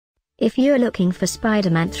If you're looking for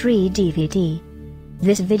Spider-Man 3 DVD,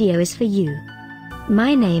 this video is for you.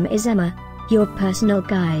 My name is Emma, your personal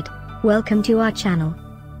guide. Welcome to our channel.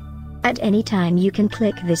 At any time you can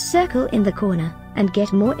click this circle in the corner, and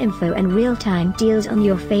get more info and real-time deals on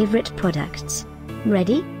your favorite products.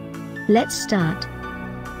 Ready? Let's start.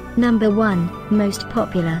 Number 1, Most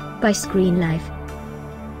Popular, by Screenlife.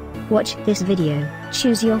 Watch this video,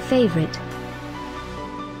 choose your favorite.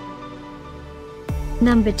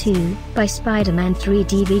 Number 2, by Spider-Man 3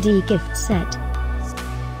 DVD gift set.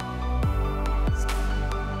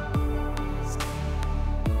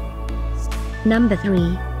 Number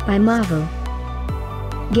 3, by Marvel.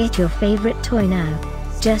 Get your favorite toy now.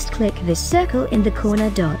 Just click this circle in the corner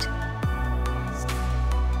dot.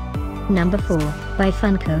 Number 4, by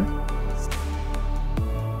Funko.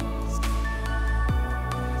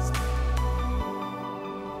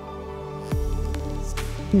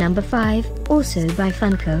 Number 5, also by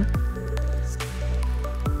Funko.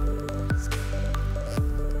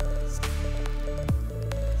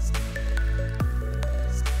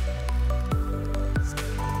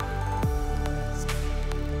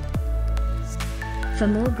 For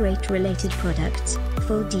more great related products,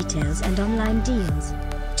 full details and online deals,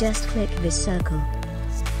 just click this circle.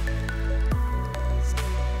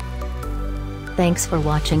 Thanks for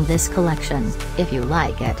watching this collection. If you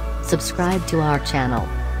like it, subscribe to our channel.